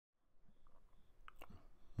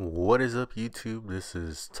What is up, YouTube? This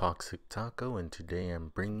is Toxic Taco, and today I'm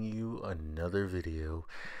bringing you another video.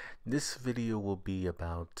 This video will be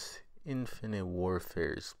about Infinite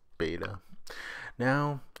Warfare's beta.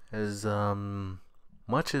 Now, as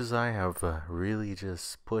much as I have really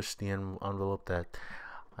just pushed the envelope that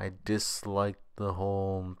I disliked the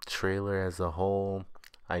whole trailer as a whole,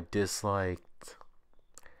 I disliked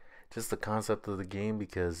just the concept of the game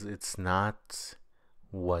because it's not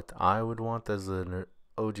what I would want as an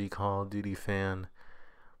OG Call of Duty fan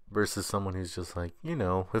versus someone who's just like,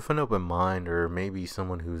 with an open mind, or maybe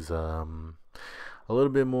someone who's a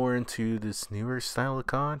little bit more into this newer style of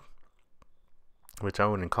COD, which I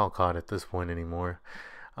wouldn't call COD at this point anymore.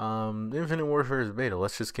 Infinite Warfare's beta,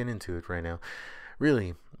 let's just get into it right now.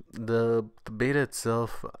 Really, the beta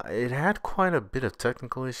itself, it had quite a bit of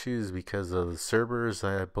technical issues because of the servers.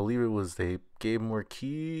 I believe it was they gave more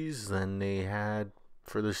keys than they had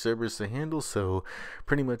for their servers to handle, so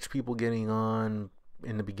pretty much people getting on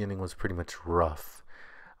in the beginning was pretty much rough.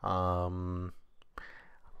 I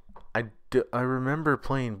remember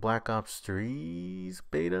playing Black Ops 3's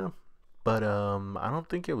beta, but I don't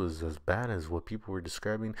think it was as bad as what people were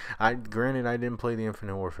describing. Granted, I didn't play the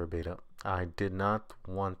Infinite Warfare beta. I did not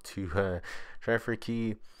want to try for a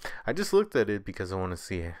key. I just looked at it because I want to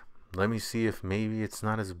see. Let me see if maybe it's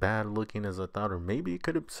not as bad looking as I thought, or maybe it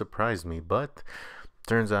could have surprised me. But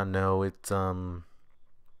turns out no. It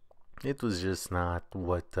was just not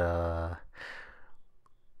what.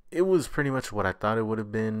 It was pretty much what I thought it would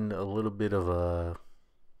have been. A little bit of a.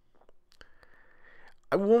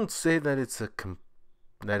 I won't say that it's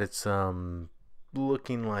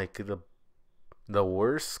looking like the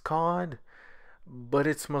worst COD, but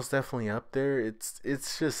it's most definitely up there. It's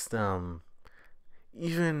just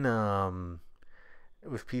even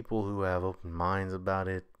with people who have open minds about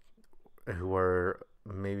it, who are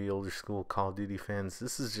maybe older school Call of Duty fans,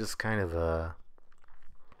 this is just kind of a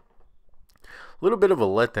little bit of a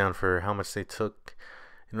letdown for how much they took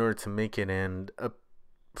in order to make it. And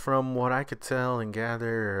from what I could tell and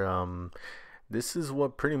gather, this is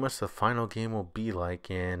what pretty much the final game will be like,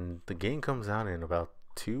 and the game comes out in about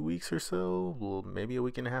 2 weeks or so, well, maybe a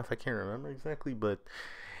week and a half, I can't remember exactly, but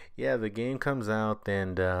yeah, the game comes out,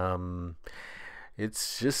 and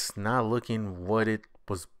it's just not looking what it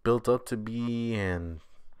was built up to be. And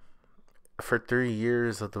for 3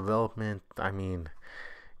 years of development, I mean,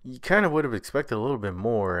 you kind of would have expected a little bit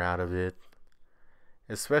more out of it,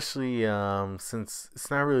 especially since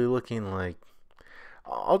it's not really looking like,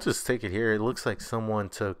 I'll just take it here. It looks like someone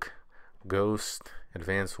took Ghost,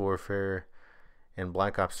 Advanced Warfare, and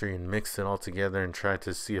Black Ops 3 and mixed it all together and tried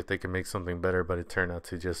to see if they could make something better, but it turned out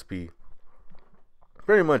to just be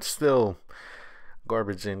pretty much still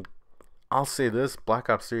garbage. And I'll say this, Black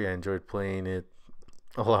Ops 3, I enjoyed playing it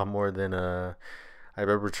a lot more than I've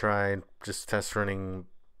ever tried just test running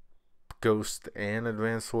Ghost and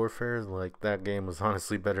Advanced Warfare. Like, that game was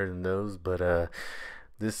honestly better than those, but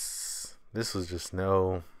this was just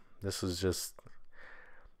no. This was just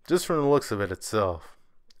from the looks of it itself.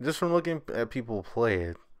 Just from looking at people play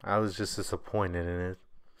it, I was just disappointed in it.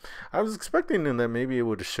 I was expecting that maybe it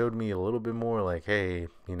would have showed me a little bit more, like, hey,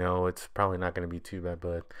 it's probably not going to be too bad.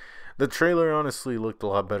 But the trailer honestly looked a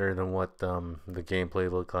lot better than what the gameplay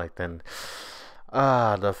looked like. Then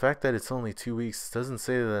the fact that it's only 2 weeks doesn't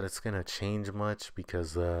say that it's going to change much,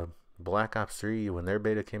 because Black Ops 3, when their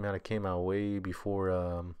beta came out, it came out way before.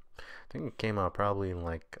 I think it came out probably in,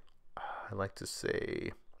 like, I like to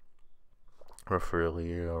say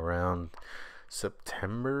roughly around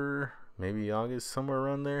September, maybe August, somewhere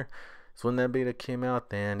around there. So when that beta came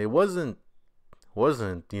out, and it wasn't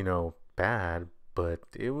bad, but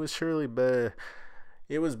it was surely better.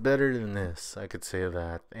 It was better than this, I could say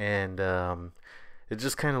that. And it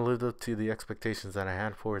just kind of lived up to the expectations that I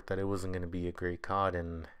had for it, that it wasn't going to be a great COD.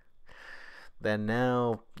 And that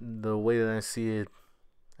now, the way that I see it,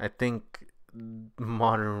 I think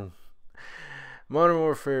Modern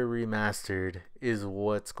Warfare Remastered is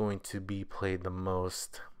what's going to be played the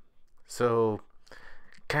most. So,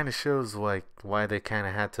 kind of shows like why they kind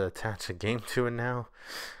of had to attach a game to it now,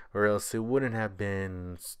 or else it wouldn't have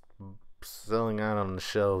been selling out on the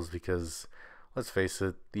shelves. Because let's face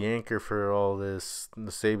it, the anchor for all this,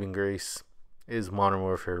 the saving grace, is Modern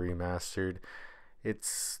Warfare Remastered.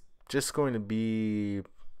 It's just going to be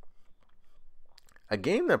a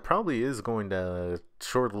game that probably is going to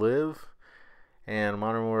short-live, and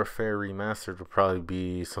Modern Warfare Remastered will probably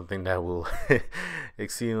be something that will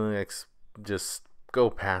exceedingly just go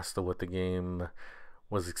past what the game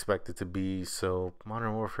was expected to be. So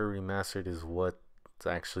Modern Warfare Remastered is what's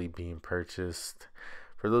actually being purchased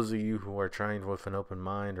for those of you who are trying with an open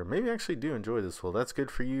mind, or maybe actually do enjoy this, well, that's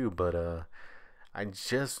good for you. But I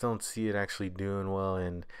just don't see it actually doing well,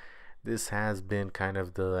 and this has been kind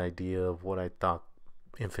of the idea of what I thought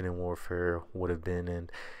Infinite Warfare would have been,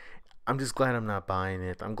 and I'm just glad I'm not buying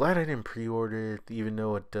it. I'm glad I didn't pre-order it, even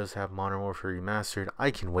though it does have Modern Warfare Remastered.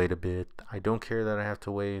 I can wait a bit. I don't care that I have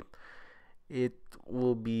to wait. It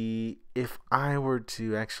will be, if I were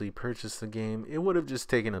to actually purchase the game, it would have just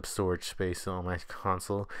taken up storage space on my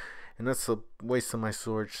console, and that's a waste of my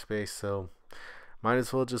storage space. So might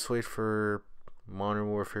as well just wait for Modern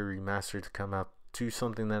Warfare Remastered to come out to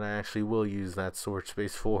something that I actually will use that storage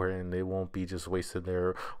space for, and it won't be just wasted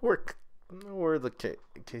there. Or the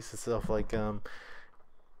case itself, like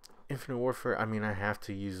Infinite Warfare. I mean, I have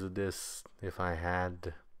to use the disc if I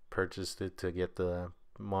had purchased it to get the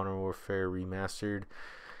Modern Warfare Remastered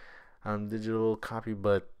digital copy,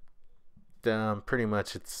 but pretty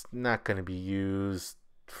much it's not going to be used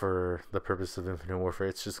for the purpose of Infinite Warfare.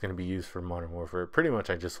 It's just going to be used for Modern Warfare. Pretty much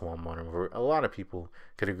I just want Modern Warfare. A lot of people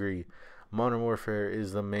could agree Modern Warfare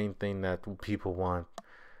is the main thing that people want,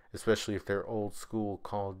 especially if they're old school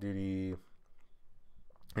Call of Duty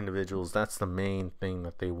individuals. That's the main thing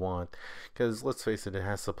that they want, because let's face it, it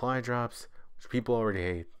has supply drops, which people already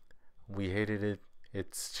hate. We hated it.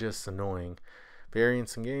 It's just annoying.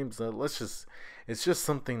 Variants in games, it's just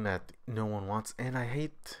something that no one wants, and I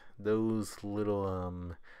hate those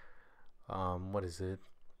little what is it?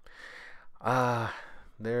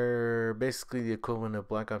 They're basically the equivalent of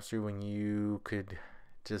Black Ops 3, when you could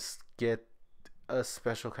just get a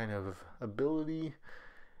special kind of ability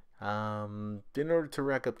in order to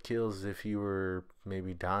rack up kills if you were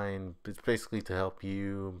maybe dying. It's basically to help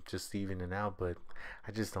you just even it out, but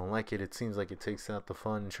I just don't like it. It seems like it takes out the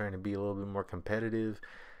fun trying to be a little bit more competitive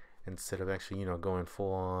instead of actually, going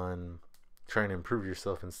full on trying to improve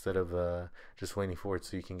yourself, instead of just waiting for it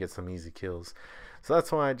so you can get some easy kills. So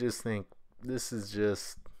that's why I just think this is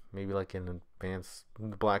just maybe like an advanced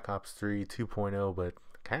Black Ops 3 2.0, but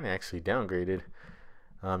kind of actually downgraded,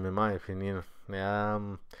 in my opinion.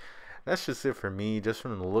 That's just it for me. Just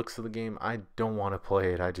from the looks of the game, I don't want to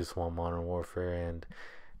play it. I just want Modern Warfare, and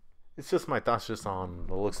it's just my thoughts just on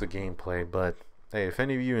the looks of gameplay. But hey, if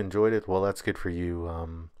any of you enjoyed it, well, that's good for you.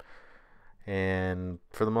 And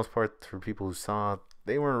for the most part, for people who saw it,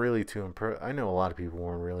 they weren't really too impressed. I know a lot of people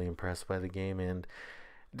weren't really impressed by the game, and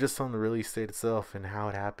just on the release date itself and how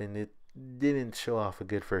it happened, it didn't show off a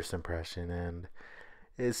good first impression, and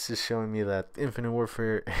it's just showing me that Infinite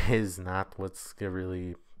Warfare is not what's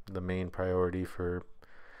really the main priority for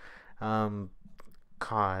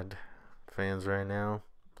COD fans right now.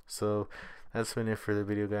 So that's been it for the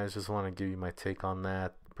video, guys. Just want to give you my take on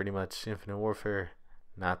that. Pretty much Infinite Warfare,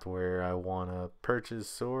 not where I want to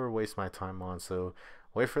purchase or waste my time on. So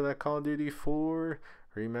wait for that Call of Duty 4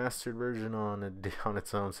 remastered version on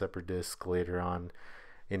its own separate disc later on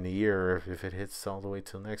in the year. If it hits all the way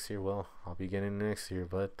till next year, well, I'll be getting it next year.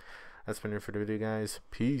 But that's been it for the video, guys.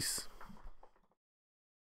 Peace.